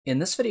In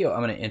this video,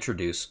 I'm going to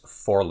introduce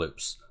for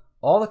loops.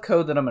 All the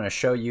code that I'm going to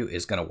show you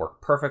is going to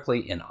work perfectly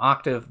in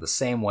Octave the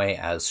same way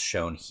as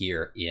shown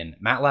here in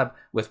Matlab,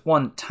 with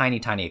one tiny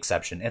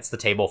exception. It's the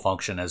table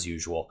function as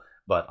usual,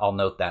 but I'll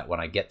note that when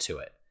I get to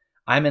it.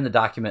 I'm in the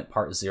document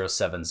part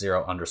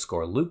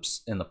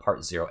 070_loops in the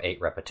part 08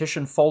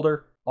 repetition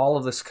folder. All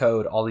of this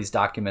code, all these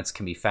documents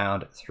can be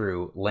found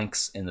through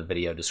links in the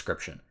video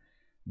description.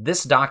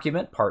 This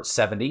document, part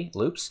 70,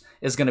 loops,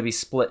 is going to be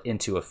split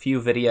into a few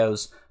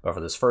videos, but for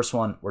this first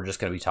one, we're just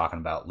going to be talking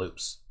about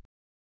loops.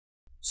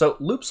 So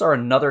loops are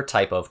another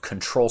type of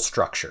control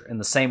structure, in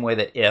the same way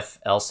that if,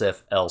 else,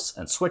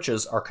 and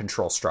switches are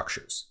control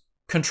structures.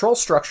 Control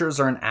structures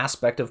are an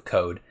aspect of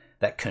code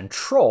that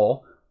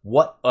control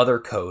what other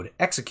code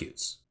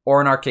executes,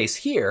 or in our case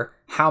here,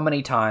 how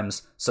many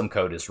times some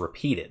code is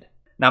repeated.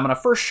 Now I'm going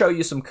to first show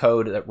you some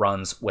code that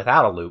runs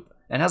without a loop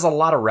and has a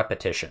lot of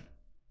repetition.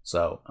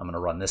 So I'm going to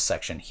run this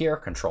section here,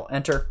 Control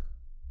Enter,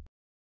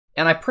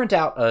 and I print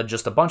out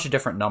just a bunch of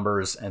different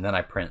numbers, and then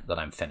I print that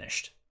I'm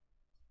finished.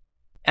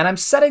 And I'm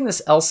setting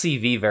this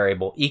LCV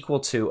variable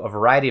equal to a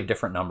variety of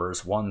different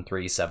numbers, 1,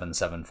 3, 7,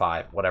 7,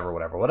 5,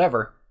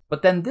 whatever.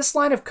 But then this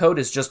line of code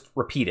is just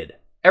repeated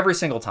every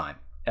single time.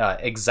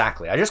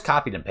 Exactly. I just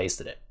copied and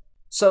pasted it.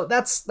 So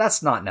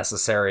that's not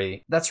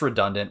necessary. That's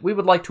redundant. We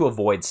would like to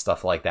avoid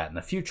stuff like that in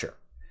the future.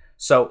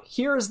 So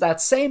here's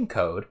that same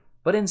code,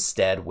 but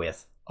instead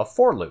with a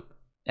for loop,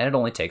 and it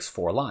only takes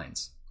 4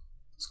 lines.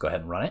 Let's go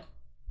ahead and run it.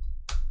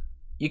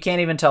 You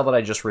can't even tell that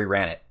I just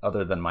reran it,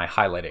 other than my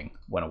highlighting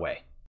went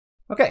away.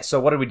 Okay, so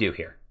what did we do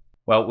here?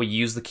 Well, we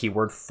use the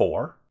keyword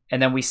for, and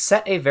then we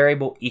set a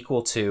variable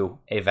equal to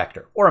a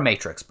vector, or a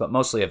matrix, but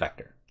mostly a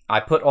vector.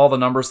 I put all the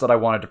numbers that I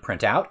wanted to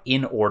print out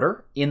in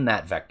order in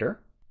that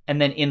vector,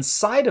 and then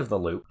inside of the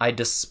loop, I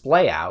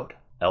display out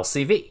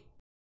LCV.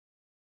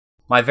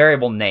 My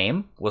variable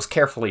name was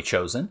carefully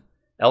chosen.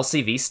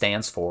 LCV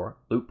stands for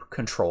loop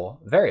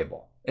control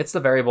variable. It's the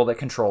variable that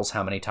controls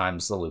how many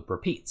times the loop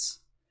repeats.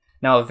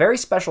 Now, a very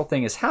special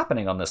thing is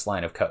happening on this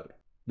line of code.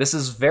 This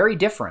is very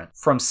different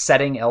from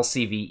setting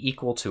LCV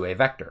equal to a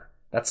vector.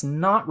 That's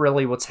not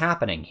really what's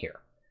happening here.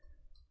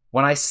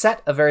 When I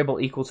set a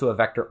variable equal to a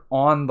vector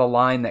on the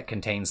line that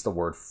contains the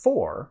word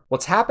for,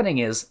 what's happening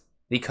is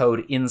the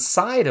code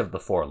inside of the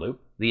for loop,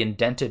 the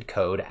indented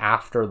code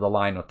after the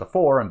line with the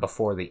for and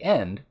before the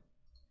end,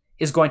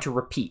 is going to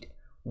repeat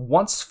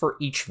once for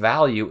each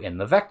value in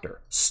the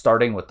vector,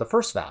 starting with the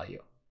first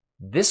value.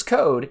 This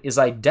code is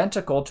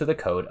identical to the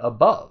code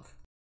above.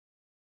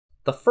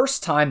 The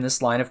first time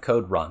this line of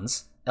code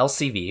runs,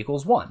 LCV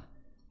equals 1.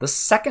 The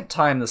second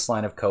time this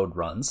line of code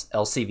runs,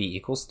 LCV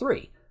equals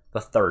 3.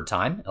 The third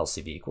time,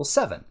 LCV equals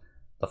 7.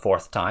 The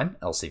fourth time,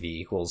 LCV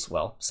equals,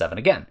 well, 7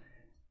 again.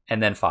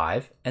 And then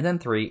 5, and then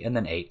 3, and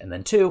then 8, and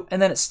then 2, and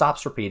then it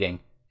stops repeating,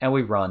 and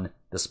we run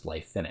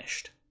display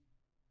finished.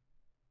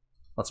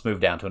 Let's move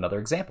down to another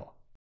example.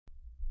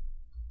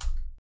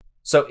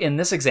 So in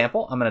this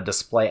example, I'm going to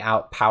display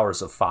out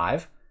powers of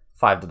 5.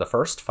 5 to the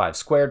first, 5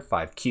 squared,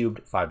 5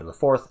 cubed, 5 to the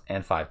fourth,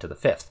 and 5 to the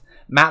fifth.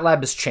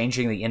 Matlab is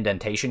changing the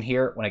indentation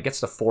here. When it gets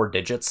to 4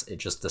 digits, it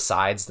just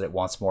decides that it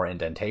wants more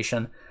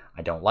indentation.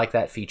 I don't like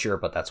that feature,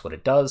 but that's what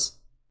it does.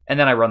 And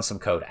then I run some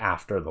code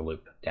after the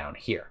loop down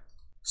here.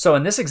 So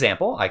in this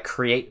example, I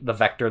create the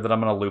vector that I'm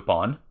going to loop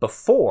on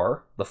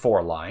before the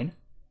for line,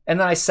 and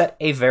then I set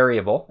a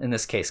variable, in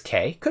this case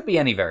k, could be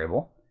any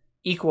variable,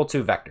 equal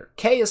to vector.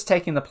 K is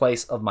taking the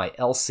place of my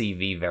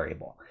LCV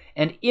variable.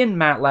 And in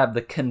Matlab,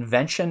 the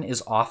convention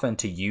is often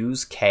to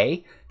use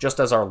k just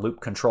as our loop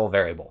control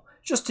variable,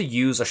 just to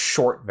use a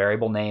short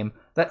variable name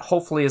that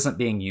hopefully isn't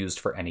being used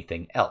for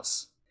anything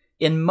else.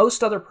 In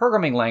most other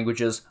programming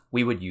languages,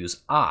 we would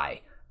use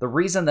I. The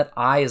reason that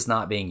I is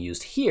not being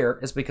used here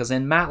is because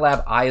in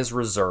Matlab, I is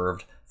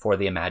reserved for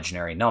the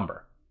imaginary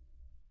number.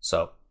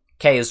 So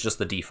k is just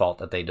the default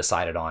that they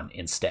decided on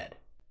instead.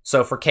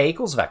 So for k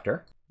equals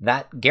vector,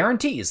 that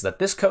guarantees that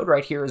this code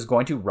right here is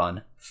going to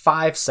run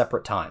 5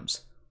 separate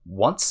times.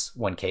 Once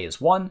when k is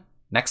 1,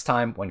 next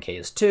time when k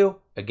is 2,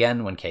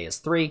 again when k is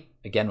 3,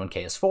 again when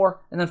k is 4,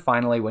 and then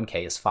finally when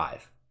k is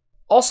 5.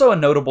 Also, a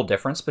notable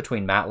difference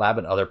between Matlab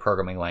and other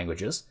programming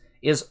languages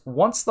is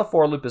once the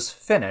for loop is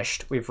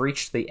finished, we've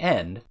reached the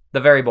end, the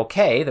variable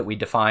k that we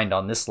defined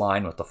on this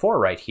line with the for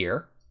right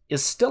here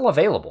is still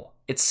available.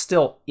 It's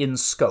still in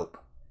scope,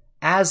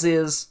 as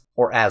is,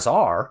 or as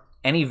are,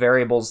 any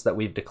variables that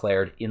we've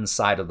declared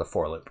inside of the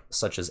for loop,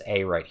 such as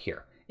a right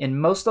here. In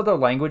most other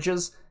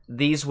languages,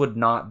 these would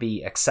not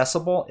be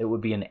accessible. It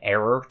would be an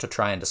error to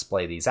try and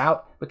display these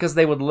out because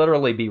they would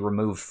literally be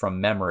removed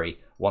from memory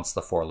once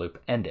the for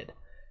loop ended.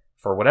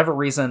 For whatever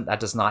reason,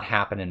 that does not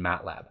happen in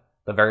Matlab.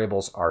 The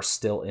variables are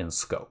still in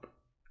scope.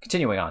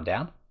 Continuing on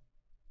down.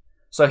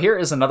 So here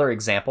is another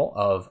example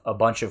of a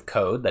bunch of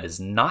code that is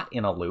not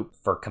in a loop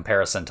for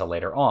comparison to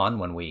later on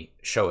when we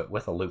show it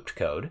with a looped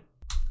code.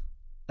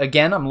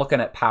 Again, I'm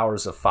looking at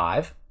powers of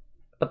 5,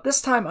 but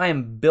this time I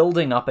am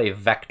building up a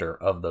vector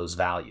of those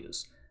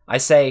values. I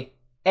say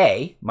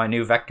a, my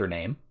new vector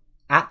name,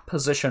 at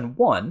position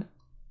 1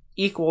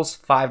 equals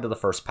 5 to the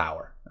first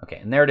power. Okay,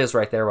 and there it is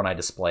right there when I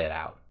display it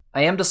out.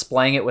 I am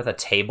displaying it with a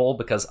table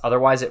because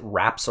otherwise it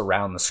wraps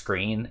around the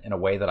screen in a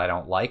way that I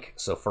don't like.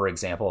 So for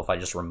example, if I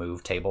just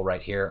remove table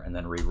right here and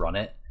then rerun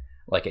it,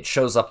 like it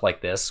shows up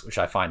like this, which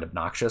I find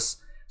obnoxious.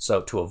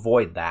 So to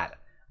avoid that,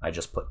 I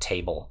just put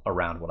table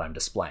around what I'm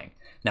displaying.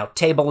 Now,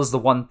 table is the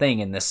one thing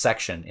in this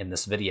section, in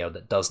this video,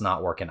 that does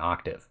not work in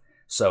Octave.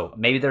 So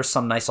maybe there's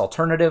some nice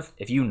alternative.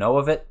 If you know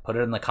of it, put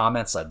it in the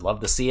comments. I'd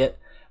love to see it.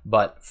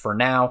 But for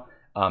now,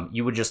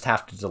 you would just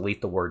have to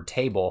delete the word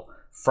table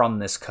from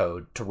this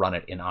code to run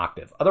it in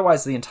Octave.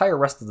 Otherwise, the entire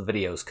rest of the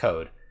video's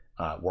code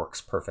works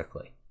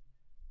perfectly.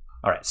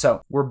 All right,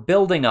 so we're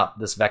building up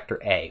this vector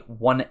A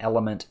one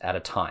element at a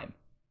time.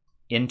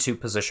 Into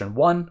position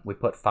 1, we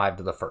put 5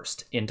 to the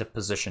first. Into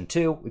position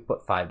 2, we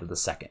put 5 to the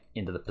second.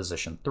 Into the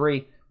position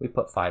 3, we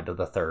put 5 to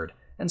the third,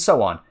 and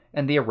so on.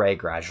 And the array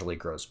gradually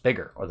grows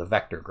bigger, or the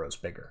vector grows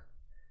bigger.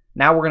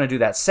 Now we're going to do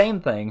that same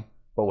thing,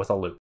 but with a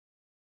loop.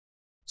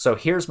 So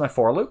here's my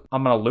for loop.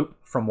 I'm going to loop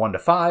from 1 to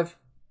 5,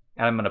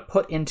 and I'm going to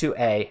put into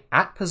A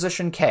at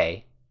position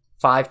k,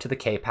 5 to the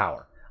k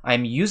power.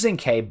 I'm using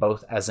k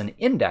both as an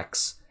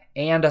index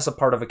and as a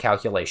part of a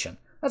calculation.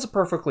 That's a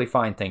perfectly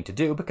fine thing to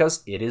do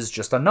because it is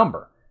just a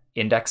number.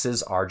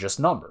 Indexes are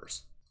just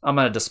numbers. I'm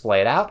going to display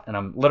it out, and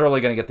I'm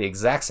literally going to get the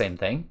exact same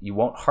thing. You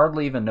won't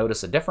hardly even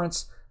notice a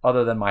difference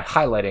other than my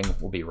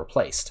highlighting will be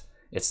replaced.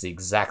 It's the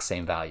exact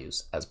same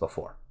values as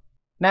before.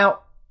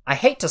 Now, I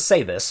hate to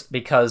say this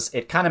because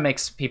it kind of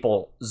makes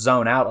people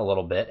zone out a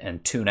little bit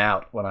and tune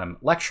out when I'm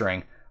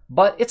lecturing,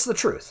 but it's the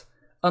truth.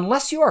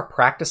 Unless you are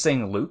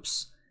practicing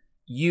loops,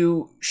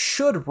 you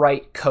should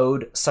write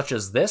code such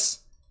as this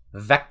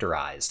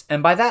vectorized.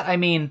 And by that I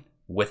mean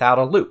without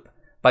a loop,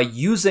 by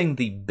using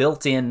the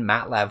built-in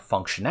MATLAB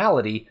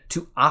functionality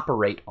to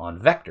operate on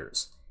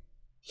vectors.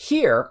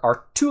 Here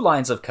are 2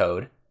 lines of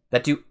code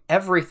that do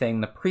everything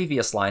the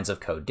previous lines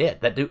of code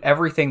did, that do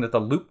everything that the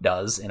loop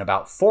does in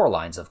about 4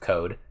 lines of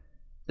code.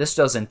 This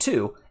does in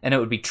 2, and it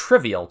would be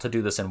trivial to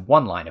do this in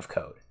 1 line of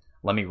code.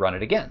 Let me run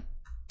it again.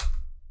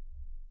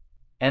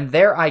 And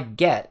there I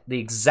get the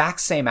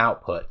exact same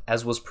output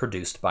as was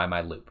produced by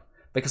my loop,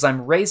 because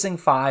I'm raising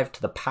 5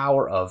 to the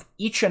power of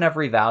each and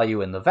every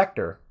value in the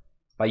vector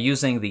by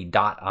using the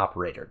dot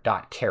operator,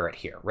 dot caret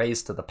here,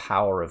 raised to the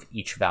power of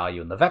each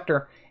value in the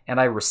vector, and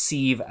I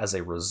receive as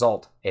a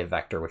result a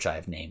vector which I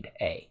have named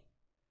A.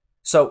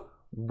 So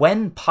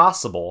when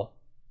possible,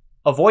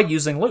 avoid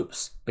using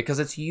loops because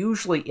it's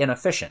usually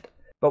inefficient,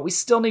 but we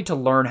still need to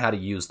learn how to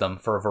use them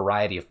for a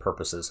variety of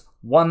purposes.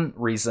 One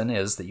reason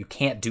is that you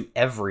can't do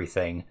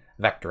everything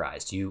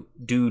vectorized. You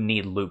do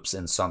need loops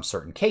in some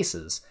certain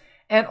cases.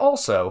 And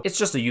also, it's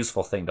just a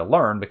useful thing to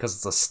learn because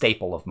it's a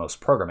staple of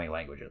most programming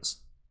languages.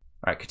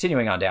 All right,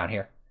 continuing on down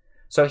here.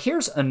 So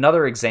here's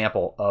another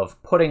example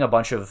of putting a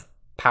bunch of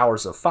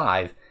powers of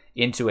 5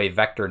 into a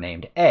vector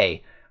named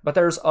A, but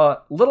there's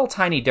a little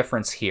tiny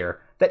difference here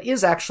that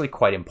is actually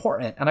quite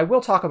important, and I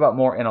will talk about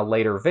more in a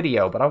later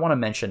video, but I want to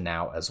mention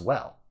now as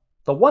well.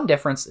 The one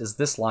difference is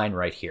this line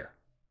right here.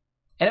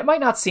 And it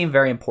might not seem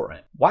very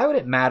important. Why would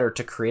it matter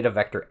to create a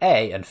vector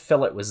A and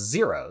fill it with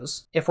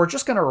zeros if we're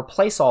just going to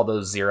replace all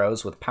those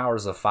zeros with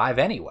powers of 5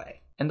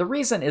 anyway? And the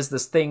reason is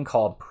this thing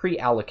called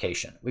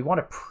pre-allocation. We want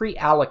to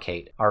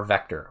pre-allocate our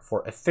vector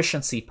for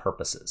efficiency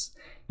purposes.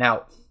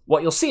 Now,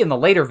 what you'll see in the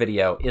later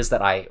video is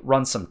that I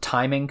run some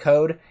timing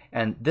code,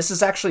 and this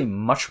is actually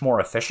much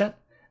more efficient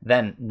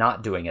than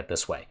not doing it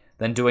this way,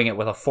 than doing it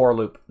with a for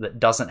loop that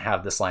doesn't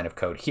have this line of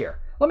code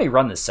here. Let me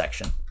run this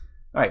section.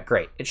 All right,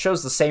 great. It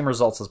shows the same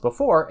results as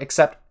before,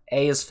 except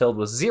A is filled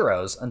with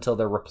zeros until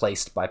they're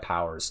replaced by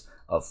powers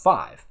of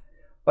 5.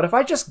 But if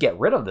I just get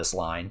rid of this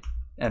line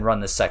and run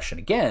this section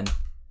again,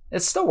 it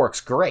still works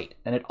great,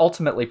 and it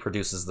ultimately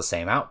produces the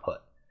same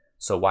output.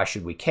 So why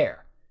should we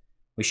care?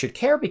 We should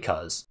care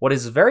because what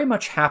is very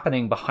much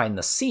happening behind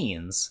the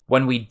scenes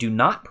when we do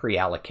not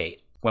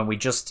pre-allocate, when we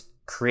just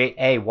create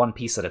A one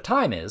piece at a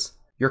time, is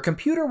your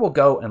computer will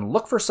go and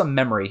look for some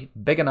memory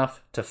big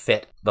enough to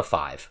fit the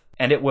 5.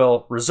 And it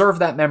will reserve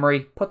that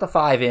memory, put the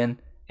 5 in,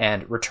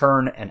 and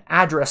return an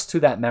address to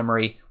that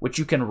memory, which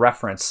you can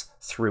reference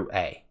through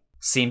A.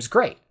 Seems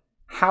great.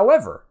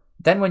 However,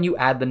 then when you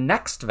add the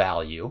next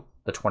value,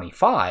 the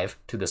 25,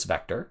 to this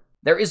vector,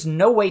 there is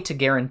no way to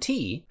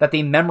guarantee that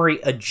the memory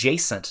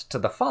adjacent to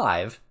the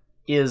 5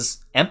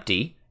 is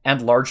empty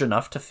and large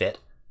enough to fit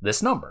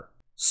this number.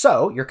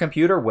 So your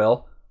computer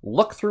will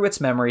look through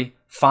its memory,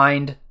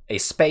 find a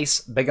space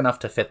big enough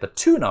to fit the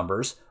 2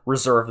 numbers,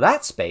 reserve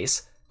that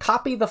space,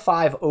 copy the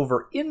 5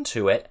 over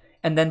into it,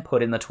 and then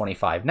put in the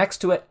 25 next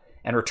to it,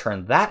 and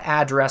return that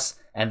address,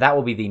 and that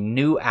will be the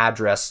new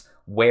address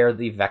where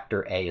the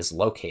vector A is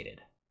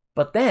located.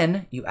 But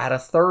then you add a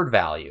third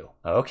value.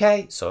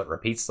 Okay, so it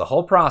repeats the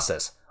whole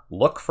process.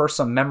 Look for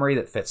some memory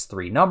that fits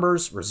 3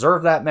 numbers,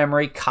 reserve that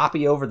memory,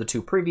 copy over the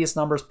 2 previous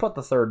numbers, put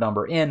the third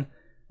number in.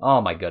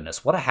 Oh my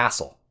goodness, what a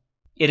hassle.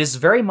 It is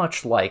very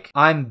much like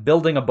I'm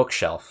building a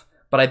bookshelf,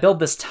 but I build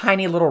this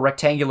tiny little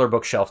rectangular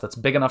bookshelf that's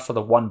big enough for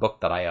the 1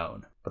 book that I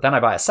own. But then I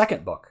buy a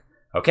second book.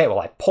 Okay, well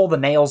I pull the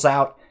nails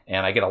out,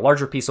 and I get a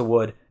larger piece of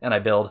wood, and I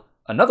build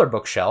another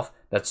bookshelf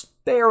that's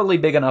barely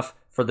big enough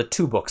for the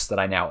 2 books that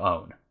I now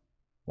own.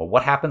 Well,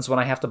 what happens when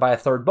I have to buy a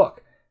 3rd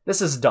book?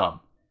 This is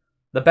dumb.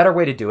 The better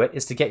way to do it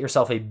is to get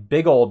yourself a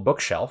big old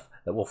bookshelf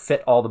that will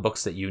fit all the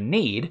books that you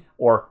need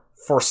or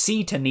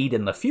foresee to need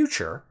in the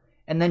future,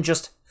 and then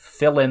just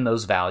fill in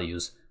those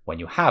values when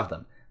you have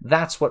them.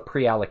 That's what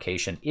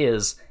pre-allocation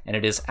is, and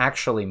it is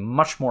actually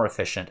much more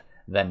efficient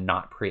than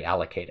not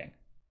pre-allocating.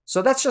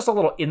 So that's just a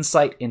little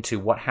insight into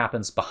what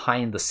happens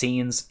behind the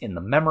scenes in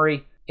the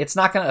memory. It's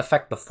not going to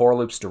affect the for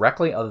loops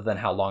directly other than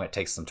how long it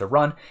takes them to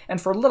run, and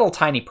for little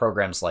tiny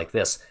programs like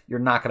this, you're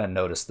not going to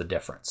notice the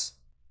difference.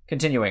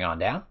 Continuing on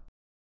down.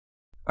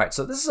 All right,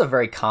 so this is a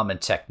very common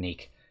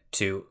technique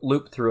to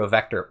loop through a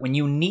vector when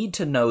you need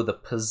to know the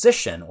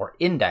position or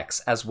index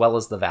as well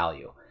as the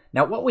value.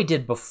 Now, what we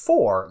did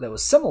before that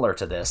was similar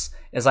to this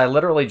is I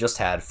literally just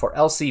had for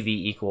LCV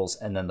equals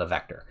and then the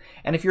vector.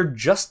 And if you're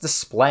just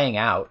displaying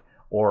out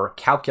or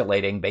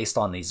calculating based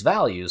on these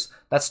values,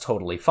 that's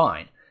totally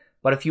fine.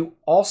 But if you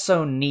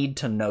also need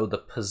to know the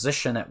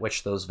position at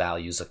which those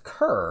values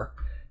occur,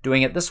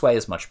 doing it this way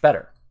is much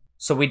better.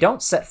 So we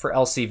don't set for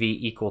LCV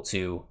equal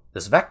to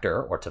this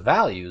vector or to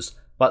values,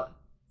 but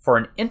for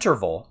an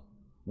interval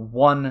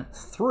 1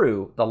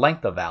 through the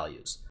length of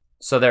values.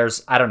 So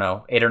there's, I don't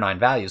know, 8 or 9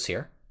 values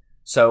here.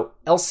 So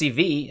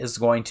LCV is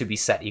going to be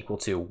set equal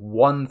to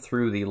 1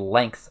 through the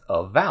length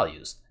of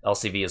values.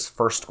 LCV is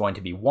first going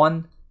to be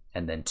 1,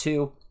 and then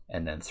 2,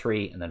 and then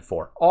 3, and then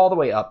 4, all the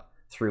way up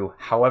through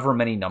however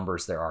many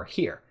numbers there are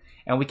here.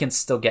 And we can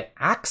still get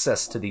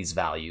access to these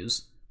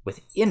values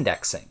with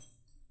indexing.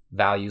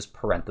 Values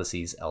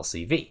parentheses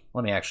LCV.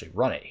 Let me actually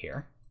run it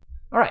here.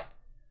 All right,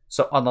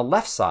 so on the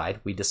left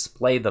side, we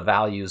display the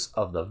values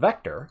of the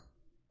vector,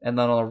 and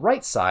then on the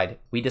right side,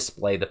 we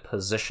display the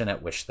position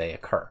at which they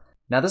occur.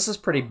 Now this is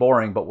pretty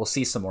boring, but we'll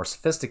see some more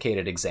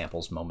sophisticated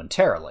examples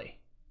momentarily.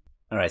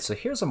 All right, so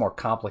here's a more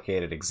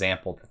complicated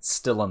example that's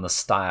still in the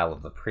style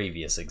of the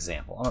previous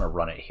example. I'm going to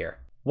run it here.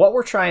 What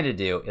we're trying to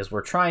do is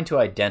we're trying to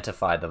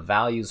identify the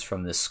values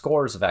from this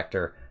scores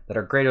vector that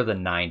are greater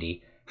than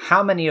 90,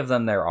 how many of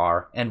them there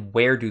are, and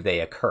where do they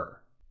occur.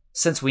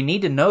 Since we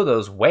need to know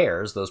those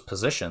wheres, those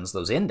positions,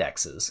 those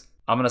indexes,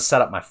 I'm going to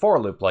set up my for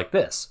loop like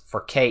this,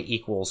 for k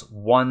equals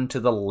 1 to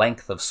the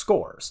length of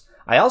scores.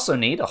 I also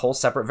need a whole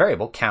separate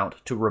variable, count,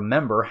 to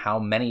remember how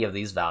many of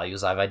these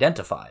values I've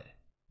identified.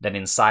 Then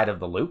inside of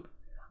the loop,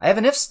 I have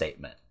an if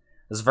statement.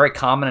 This is a very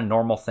common and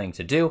normal thing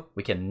to do.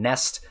 We can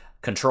nest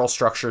control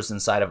structures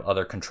inside of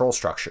other control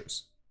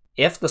structures.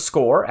 If the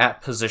score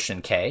at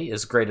position k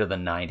is greater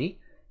than 90,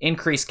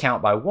 increase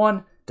count by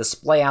 1,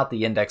 display out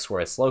the index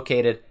where it's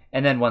located,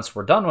 and then once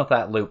we're done with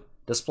that loop,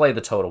 display the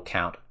total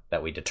count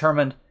that we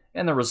determined,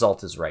 and the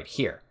result is right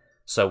here.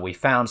 So we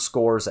found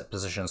scores at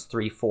positions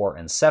 3, 4,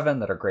 and 7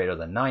 that are greater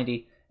than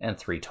 90, and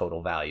 3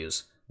 total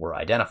values were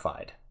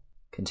identified.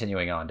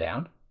 Continuing on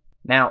down.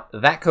 Now,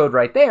 that code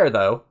right there,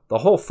 though, the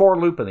whole for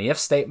loop and the if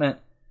statement,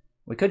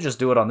 we could just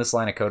do it on this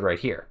line of code right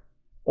here.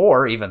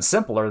 Or, even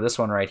simpler, this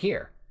one right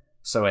here.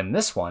 So in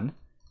this one,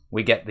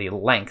 we get the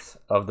length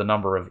of the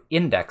number of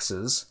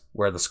indexes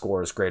where the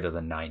score is greater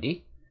than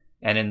 90.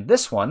 And in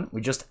this one, we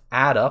just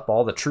add up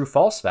all the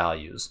true-false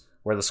values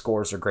where the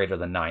scores are greater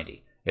than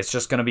 90. It's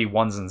just going to be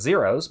 1s and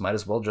 0s. Might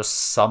as well just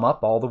sum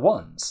up all the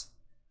 1s.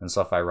 And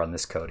so if I run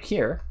this code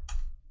here,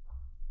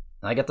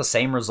 I get the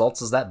same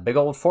results as that big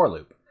old for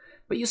loop.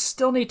 But you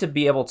still need to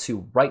be able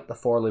to write the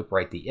for loop,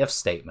 write the if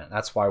statement.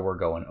 That's why we're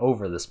going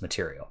over this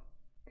material.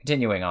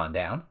 Continuing on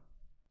down.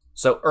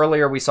 So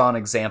earlier we saw an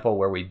example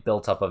where we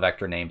built up a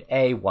vector named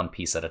a, one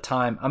piece at a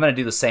time. I'm going to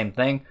do the same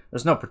thing.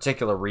 There's no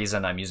particular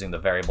reason I'm using the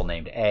variable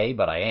named a,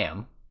 but I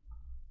am.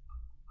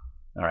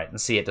 All right, and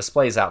see, it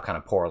displays out kind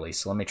of poorly,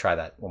 so let me try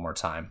that one more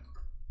time.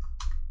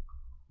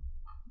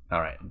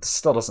 All right, it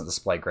still doesn't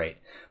display great,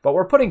 but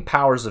we're putting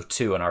powers of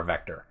 2 in our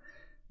vector.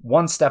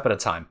 One step at a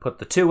time. Put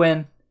the 2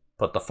 in,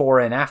 put the 4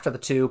 in after the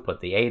 2,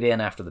 put the 8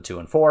 in after the 2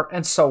 and 4,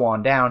 and so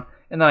on down,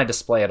 and then I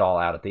display it all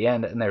out at the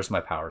end, and there's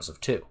my powers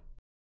of 2.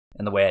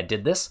 And the way I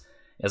did this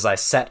is I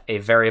set a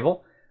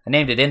variable. I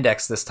named it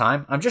index this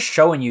time. I'm just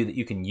showing you that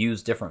you can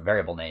use different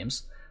variable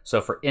names.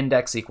 So for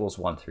index equals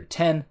 1 through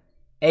 10,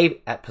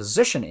 a at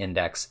position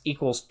index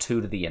equals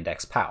 2 to the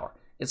index power.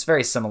 It's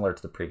very similar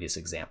to the previous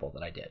example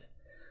that I did.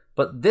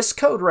 But this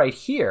code right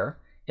here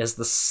is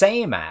the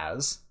same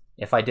as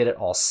if I did it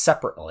all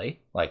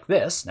separately, like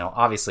this. Now,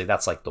 obviously,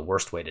 that's like the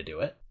worst way to do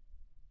it.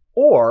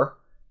 Or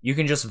you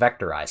can just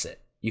vectorize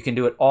it. You can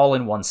do it all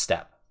in one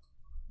step.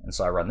 And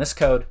so I run this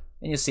code,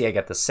 and you see I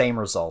get the same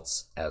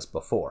results as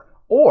before.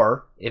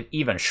 Or, if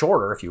even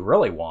shorter, if you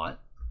really want,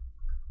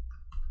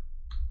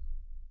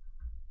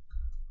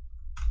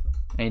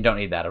 and you don't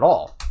need that at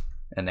all.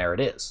 And there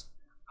it is.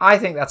 I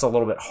think that's a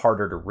little bit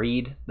harder to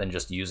read than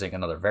just using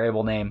another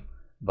variable name,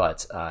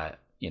 but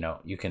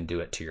you can do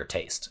it to your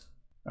taste.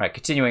 All right,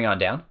 continuing on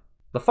down.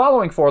 The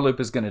following for loop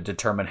is going to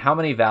determine how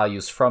many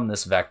values from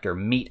this vector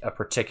meet a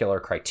particular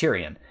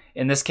criterion.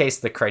 In this case,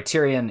 the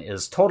criterion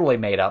is totally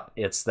made up.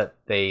 It's that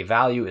the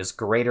value is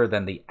greater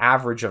than the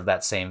average of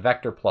that same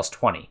vector plus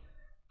 20.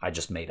 I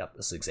just made up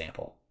this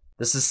example.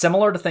 This is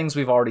similar to things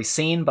we've already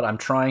seen, but I'm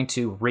trying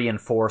to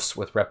reinforce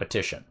with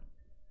repetition.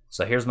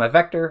 So here's my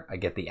vector. I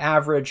get the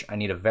average. I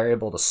need a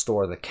variable to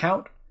store the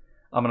count.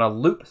 I'm going to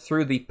loop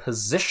through the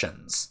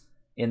positions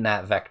in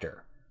that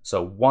vector.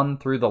 So 1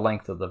 through the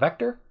length of the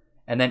vector.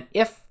 And then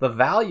if the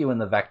value in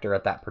the vector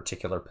at that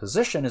particular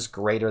position is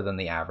greater than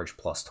the average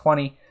plus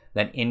 20,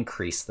 then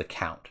increase the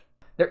count.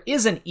 There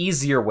is an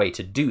easier way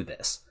to do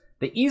this.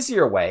 The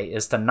easier way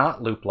is to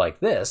not loop like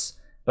this,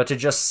 but to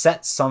just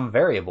set some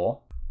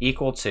variable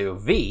equal to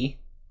v,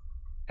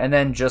 and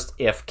then just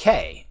if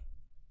k,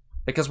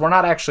 because we're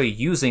not actually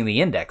using the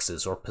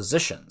indexes or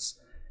positions.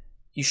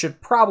 You should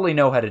probably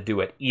know how to do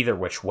it either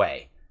which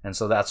way, and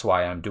so that's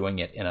why I'm doing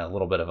it in a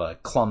little bit of a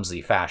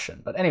clumsy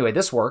fashion. But anyway,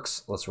 this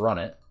works. Let's run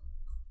it.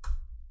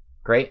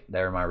 Great,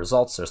 there are my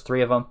results. There's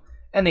 3 of them.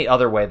 And the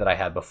other way that I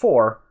had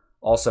before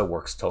also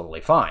works totally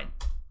fine.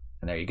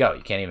 And there you go.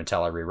 You can't even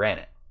tell I reran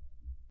it.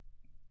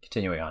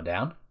 Continuing on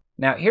down.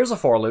 Now here's a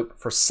for loop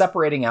for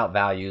separating out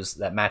values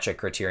that match a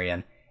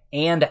criterion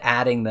and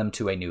adding them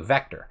to a new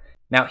vector.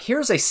 Now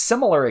here's a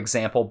similar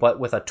example, but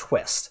with a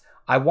twist.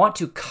 I want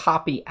to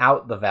copy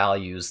out the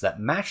values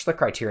that match the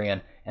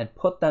criterion and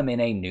put them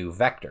in a new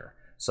vector.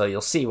 So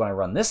you'll see when I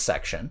run this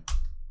section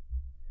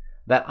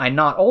that I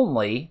not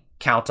only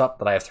count up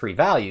that I have 3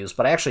 values,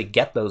 but I actually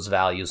get those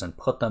values and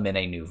put them in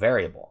a new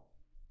variable.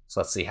 So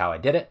let's see how I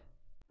did it.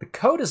 The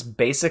code is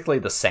basically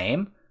the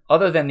same,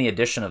 other than the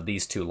addition of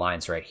these 2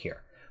 lines right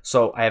here.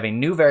 So I have a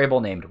new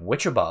variable named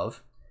which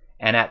above,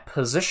 and at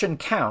position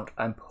count,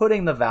 I'm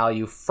putting the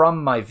value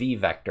from my v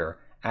vector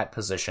at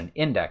position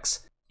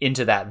index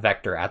into that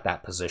vector at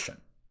that position.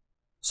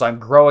 So I'm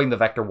growing the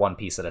vector 1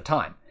 piece at a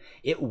time.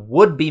 It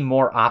would be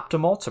more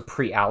optimal to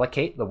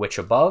pre-allocate the which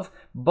above,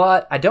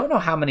 but I don't know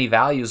how many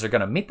values are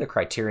going to meet the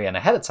criterion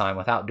ahead of time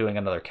without doing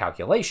another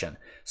calculation,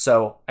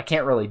 so I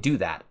can't really do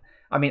that.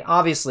 I mean,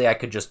 obviously I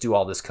could just do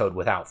all this code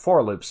without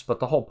for loops,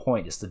 but the whole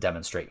point is to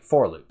demonstrate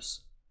for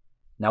loops.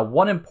 Now,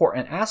 one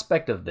important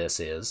aspect of this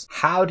is,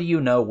 how do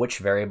you know which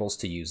variables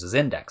to use as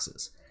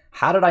indexes?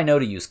 How did I know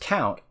to use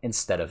count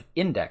instead of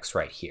index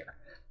right here?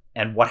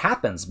 And what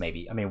happens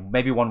maybe? I mean,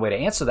 maybe one way to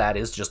answer that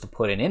is just to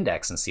put in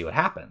index and see what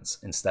happens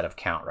instead of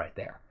count right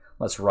there.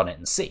 Let's run it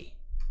and see.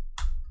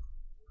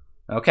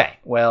 Okay,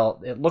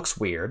 well, it looks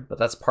weird, but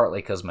that's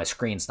partly because my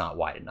screen's not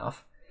wide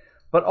enough.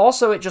 But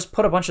also it just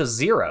put a bunch of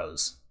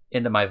zeros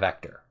into my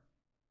vector.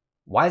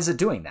 Why is it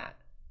doing that?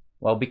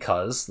 Well,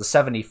 because the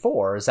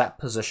 74 is at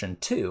position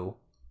 2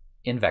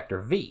 in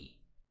vector v.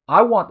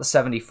 I want the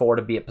 74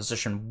 to be at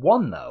position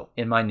 1, though,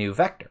 in my new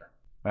vector.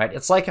 Right?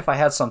 It's like if I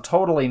had some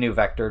totally new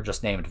vector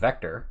just named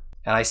vector,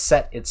 and I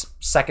set its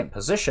second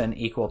position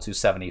equal to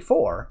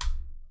 74,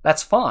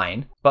 that's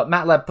fine, but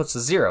MATLAB puts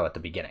a 0 at the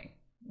beginning,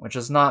 which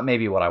is not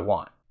maybe what I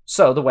want.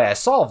 So the way I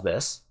solve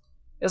this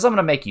is I'm going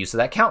to make use of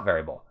that count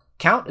variable.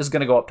 Count is going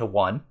to go up to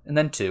 1, and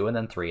then 2, and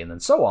then 3, and then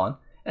so on.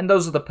 And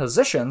those are the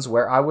positions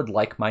where I would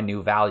like my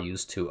new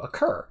values to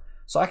occur.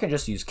 So I can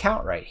just use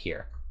count right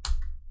here,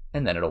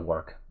 and then it'll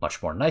work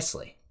much more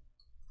nicely.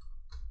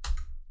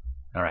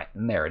 All right,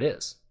 and there it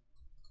is.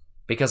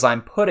 Because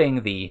I'm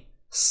putting the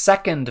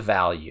second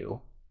value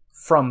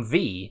from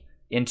v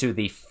into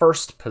the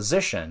first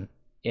position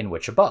in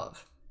which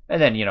above. And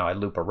then, you know, I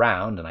loop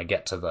around and I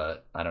get to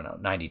the,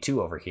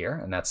 92 over here,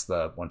 and that's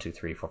the 1, 2,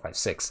 3, 4, 5,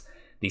 6.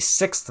 The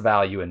 6th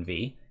value in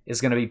v is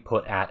going to be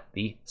put at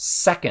the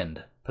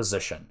second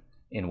position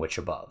in which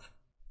above.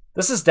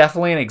 This is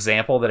definitely an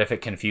example that if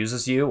it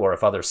confuses you, or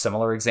if other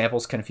similar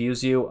examples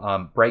confuse you,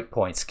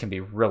 breakpoints can be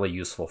really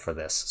useful for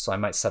this. So I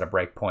might set a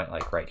breakpoint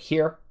like right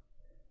here,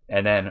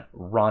 and then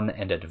run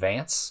and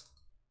advance.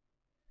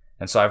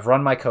 And so I've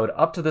run my code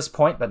up to this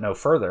point, but no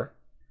further.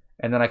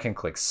 And then I can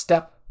click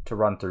step to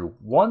run through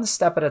one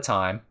step at a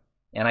time,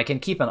 and I can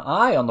keep an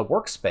eye on the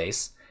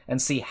workspace and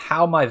see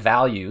how my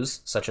values,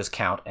 such as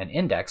count and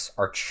index,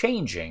 are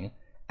changing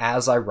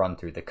as I run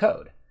through the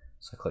code.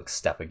 So click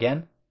step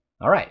again.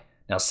 All right,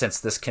 now since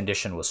this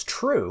condition was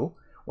true,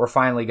 we're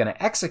finally going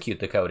to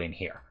execute the code in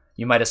here.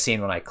 You might have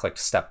seen when I clicked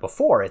step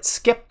before, it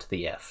skipped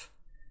the if.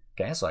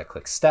 Okay, so I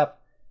click step,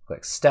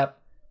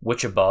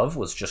 which above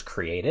was just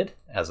created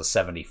as a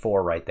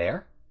 74 right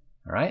there.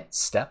 All right,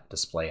 step,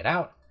 display it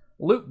out,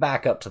 loop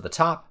back up to the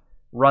top,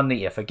 run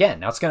the if again.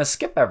 Now it's going to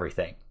skip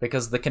everything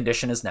because the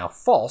condition is now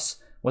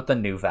false with the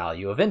new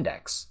value of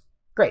index.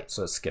 Great,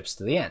 so it skips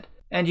to the end.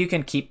 And you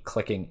can keep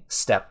clicking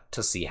step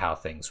to see how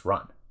things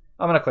run.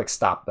 I'm going to click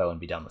stop, though, and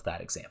be done with that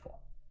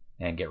example.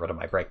 And get rid of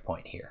my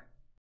breakpoint here.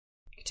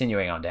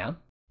 Continuing on down.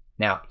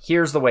 Now,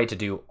 here's the way to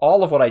do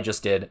all of what I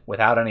just did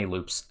without any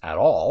loops at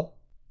all.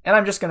 And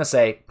I'm just going to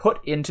say, put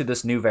into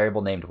this new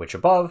variable named which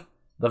above,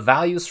 the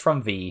values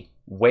from v,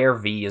 where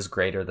v is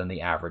greater than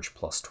the average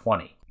plus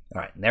 20.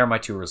 All right, and there are my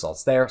 2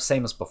 results there,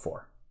 same as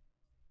before.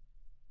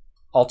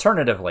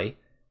 Alternatively,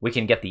 we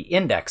can get the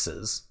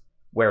indexes,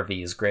 where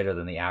v is greater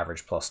than the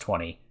average plus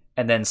 20,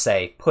 and then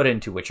say, put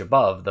into which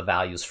above the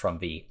values from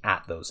v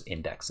at those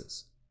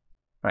indexes.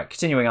 All right,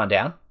 continuing on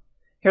down.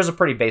 Here's a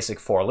pretty basic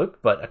for loop,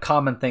 but a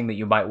common thing that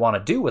you might want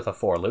to do with a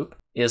for loop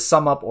is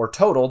sum up or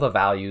total the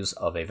values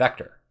of a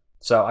vector.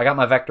 So I got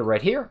my vector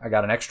right here. I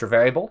got an extra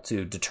variable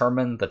to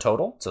determine the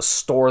total, to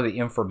store the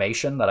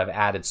information that I've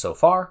added so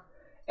far.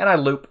 And I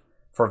loop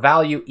for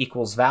value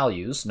equals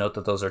values. Note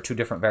that those are two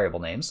different variable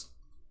names.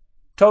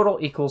 Total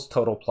equals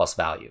total plus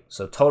value.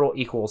 So total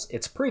equals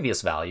its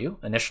previous value,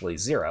 initially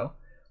 0,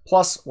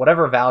 plus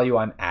whatever value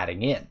I'm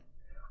adding in.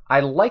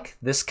 I like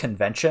this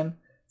convention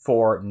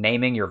for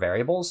naming your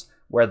variables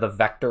where the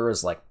vector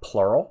is like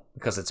plural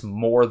because it's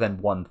more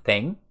than one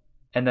thing.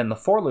 And then the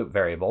for loop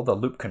variable, the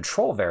loop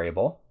control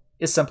variable,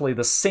 is simply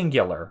the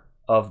singular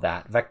of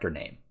that vector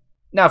name.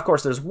 Now, of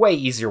course, there's way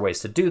easier ways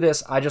to do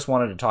this. I just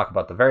wanted to talk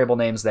about the variable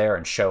names there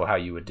and show how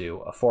you would do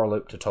a for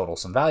loop to total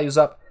some values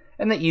up.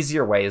 And the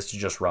easier way is to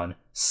just run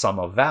sum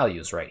of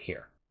values right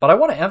here. But I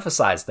want to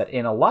emphasize that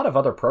in a lot of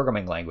other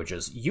programming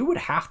languages, you would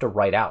have to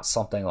write out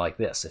something like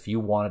this if you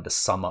wanted to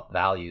sum up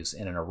values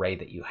in an array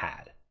that you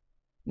had.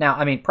 Now,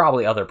 I mean,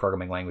 probably other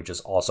programming languages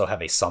also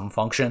have a sum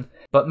function,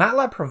 but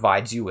MATLAB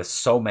provides you with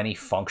so many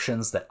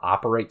functions that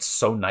operate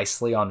so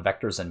nicely on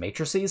vectors and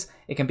matrices,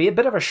 it can be a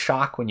bit of a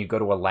shock when you go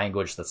to a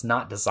language that's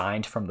not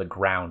designed from the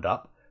ground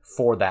up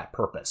for that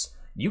purpose.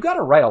 You got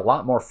to write a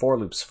lot more for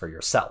loops for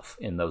yourself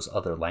in those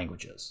other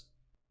languages.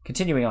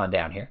 Continuing on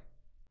down here.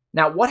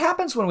 Now, what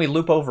happens when we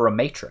loop over a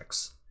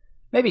matrix?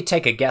 Maybe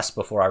take a guess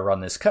before I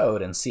run this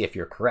code and see if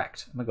you're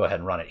correct. I'm going to go ahead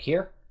and run it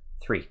here.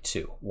 3,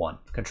 2, 1,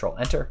 Control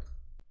Enter.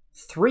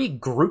 3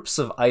 groups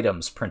of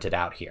items printed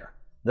out here.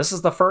 This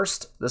is the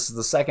first, this is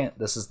the second,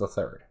 this is the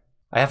third.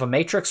 I have a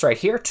matrix right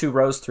here, 2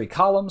 rows, 3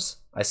 columns.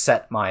 I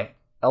set my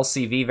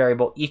LCV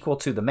variable equal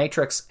to the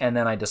matrix, and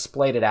then I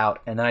displayed it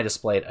out, and then I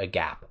displayed a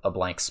gap, a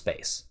blank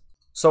space.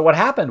 So what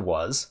happened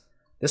was,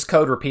 this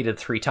code repeated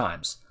 3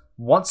 times,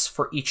 once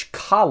for each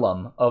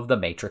column of the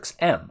matrix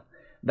M.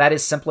 That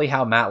is simply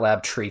how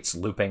MATLAB treats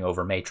looping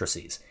over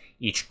matrices.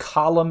 Each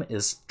column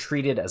is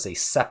treated as a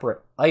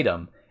separate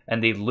item,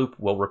 and the loop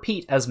will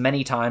repeat as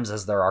many times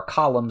as there are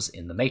columns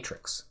in the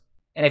matrix.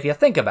 And if you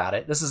think about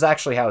it, this is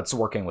actually how it's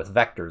working with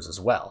vectors as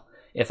well.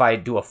 If I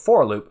do a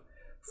for loop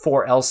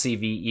for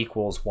LCV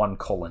equals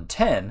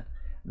 1:10,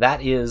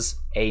 that is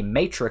a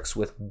matrix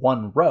with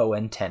 1 row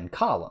and 10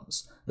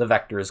 columns. The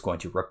vector is going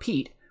to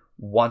repeat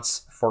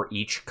once for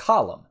each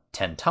column,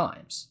 10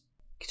 times.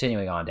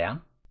 Continuing on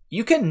down.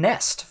 You can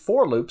nest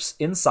for loops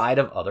inside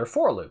of other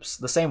for loops,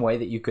 the same way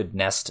that you could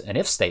nest an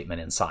if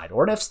statement inside,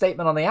 or an if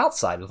statement on the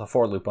outside with a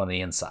for loop on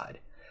the inside.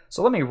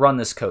 So let me run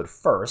this code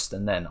first,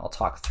 and then I'll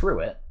talk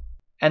through it.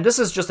 And this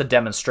is just a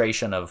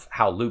demonstration of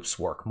how loops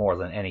work more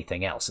than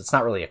anything else. It's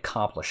not really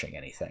accomplishing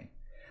anything.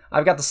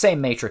 I've got the same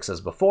matrix as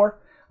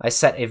before. I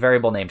set a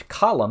variable named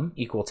column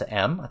equal to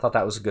M. I thought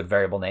that was a good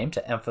variable name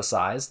to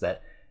emphasize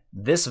that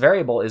this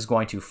variable is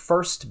going to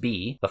first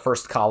be the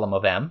first column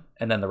of M,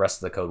 and then the rest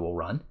of the code will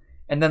run.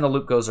 And then the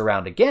loop goes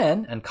around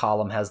again, and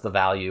column has the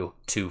value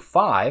 2,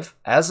 5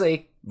 as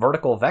a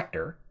vertical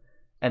vector,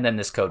 and then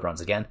this code runs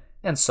again,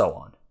 and so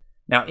on.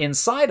 Now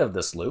inside of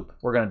this loop,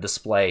 we're going to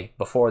display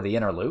before the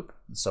inner loop,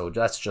 so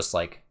that's just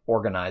like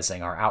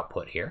organizing our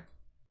output here.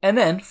 And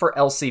then for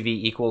LCV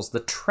equals the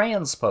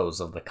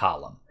transpose of the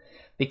column,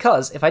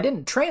 because if I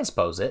didn't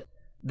transpose it,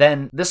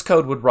 then this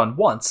code would run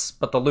once,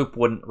 but the loop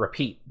wouldn't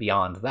repeat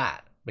beyond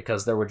that,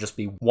 because there would just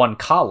be 1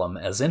 column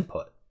as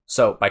input.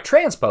 So by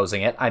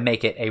transposing it, I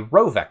make it a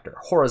row vector,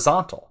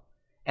 horizontal.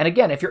 And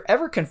again, if you're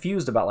ever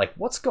confused about like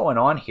what's going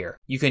on here,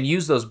 you can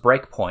use those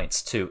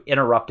breakpoints to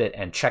interrupt it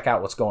and check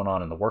out what's going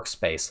on in the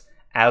workspace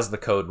as the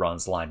code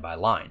runs line by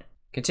line.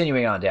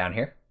 Continuing on down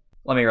here,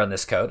 let me run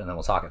this code and then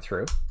we'll talk it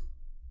through.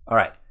 All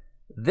right,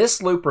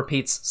 this loop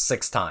repeats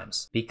 6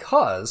 times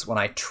because when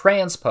I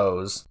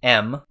transpose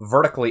M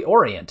vertically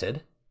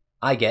oriented,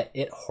 I get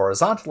it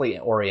horizontally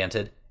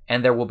oriented,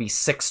 and there will be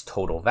 6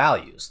 total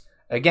values.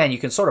 Again, you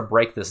can sort of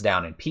break this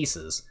down in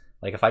pieces.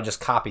 Like if I just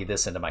copy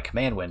this into my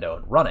command window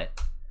and run it,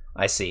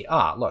 I see,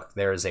 look,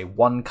 there is a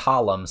 1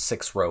 column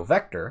 6 row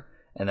vector.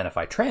 And then if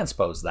I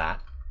transpose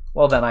that,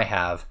 well, then I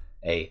have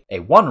a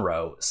 1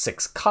 row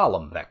 6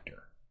 column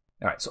vector.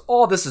 All right, so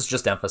all this is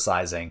just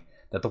emphasizing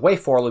that the way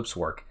for loops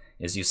work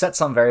is you set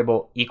some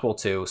variable equal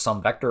to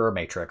some vector or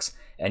matrix,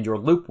 and your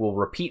loop will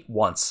repeat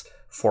once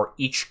for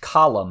each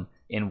column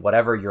in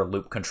whatever your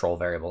loop control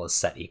variable is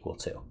set equal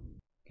to.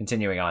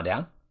 Continuing on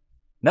down.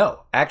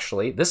 No,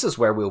 actually, this is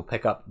where we will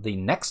pick up the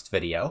next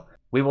video.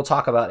 We will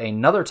talk about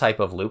another type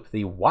of loop,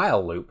 the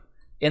while loop,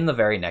 in the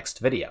very next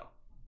video.